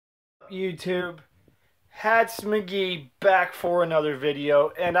YouTube? Hats McGee back for another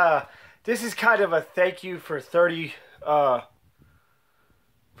video, and this is kind of a thank you for 30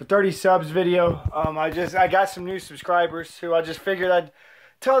 subs video. I got some new subscribers who I just figured I'd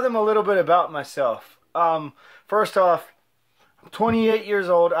tell them a little bit about myself. First off, I'm 28 years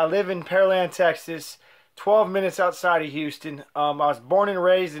old. I live in Pearland, Texas, 12 minutes outside of Houston. I was born and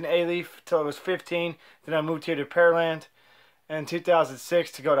raised in Alief till I was 15. Then I moved here to Pearland in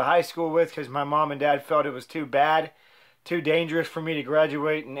 2006 to go to high school with, because my mom and dad felt it was too bad, too dangerous for me to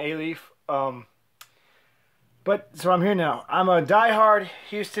graduate in Alief. But so I'm here now. I'm a diehard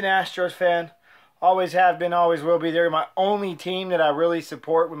Houston Astros fan. Always have been, always will be. They're my only team that I really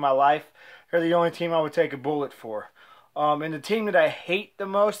support with my life. They're the only team I would take a bullet for. And the team that I hate the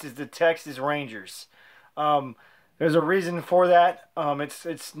most is the Texas Rangers. There's a reason for that.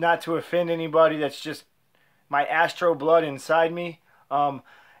 It's not to offend anybody. That's just my Astro blood inside me.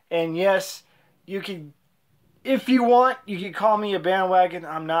 And yes, you can, if you want, you can call me a bandwagon.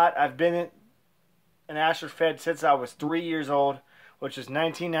 I'm not. I've been an Astros fan since I was 3 years old, which is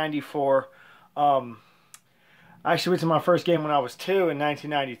 1994. I actually went to my first game when I was 2 in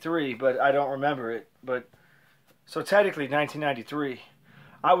 1993, but I don't remember it. But so technically 1993.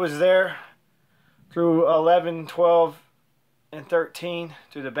 I was there through 11, 12, and 13,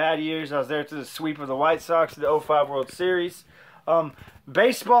 through the bad years. I was there through the sweep of the White Sox, the 05 World Series.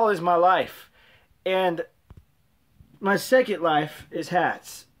 Baseball is my life. And my second life is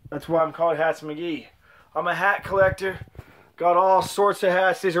hats. That's why I'm called Hats McGee. I'm a hat collector. Got all sorts of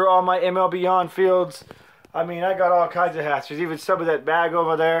hats. These are all my MLB on fields. I mean, I got all kinds of hats. There's even some of that bag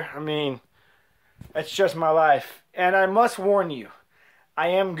over there. I mean, it's just my life. And I must warn you, I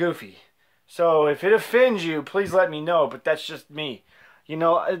am goofy. So if it offends you, please let me know. But that's just me. You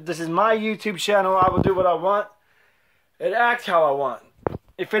know, this is my YouTube channel. I will do what I want and act how I want.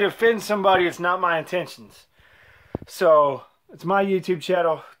 If it offends somebody, it's not my intentions. So it's my YouTube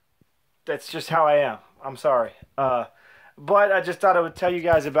channel. That's just how I am. I'm sorry. But I just thought I would tell you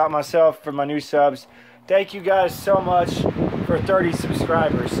guys about myself for my new subs. Thank you guys so much for 30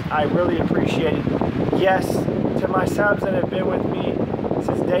 subscribers. I really appreciate it. Yes, to my subs that have been with me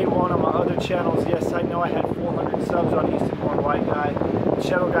since day one on my other channels. Yes, I know I had 400 subs on Houston Born White Guy. The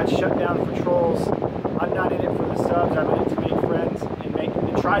channel got shut down for trolls. I'm not in it for the subs. I'm in it to make friends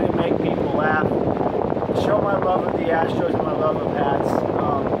and try to make people laugh. Show my love of the Astros and my love of hats.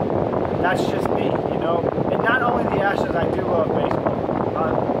 That's just me, you know. And not only the Astros, I do love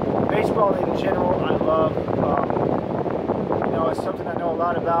baseball. Baseball in general, I love. You know, it's something I know a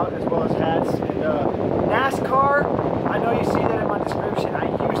lot about, as well as hats. And NASCAR, I know you see that in my description. I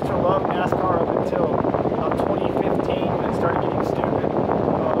used to love NASCAR up until about 2015 when it started getting stupid.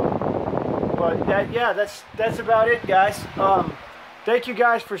 But yeah, that's about it, guys. Thank you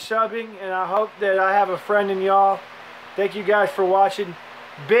guys for subbing, and I hope that I have a friend in y'all. Thank you guys for watching.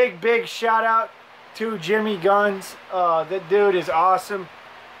 Big shout out to Jimmy Guns. That dude is awesome.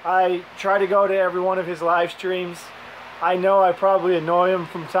 I try to go to every one of his live streams. I know I probably annoy him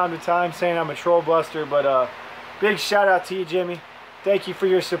from time to time saying I'm a troll buster, but big shout out to you, Jimmy. Thank you for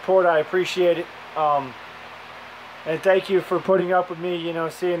your support. I appreciate it. And thank you for putting up with me, you know,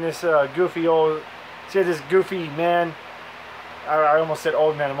 seeing this goofy man. I almost said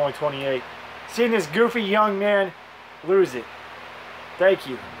old man, I'm only 28. Seeing this goofy young man lose it. Thank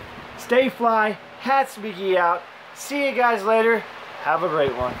you. Stay fly. Hats McGee out. See you guys later. Have a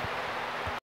great one.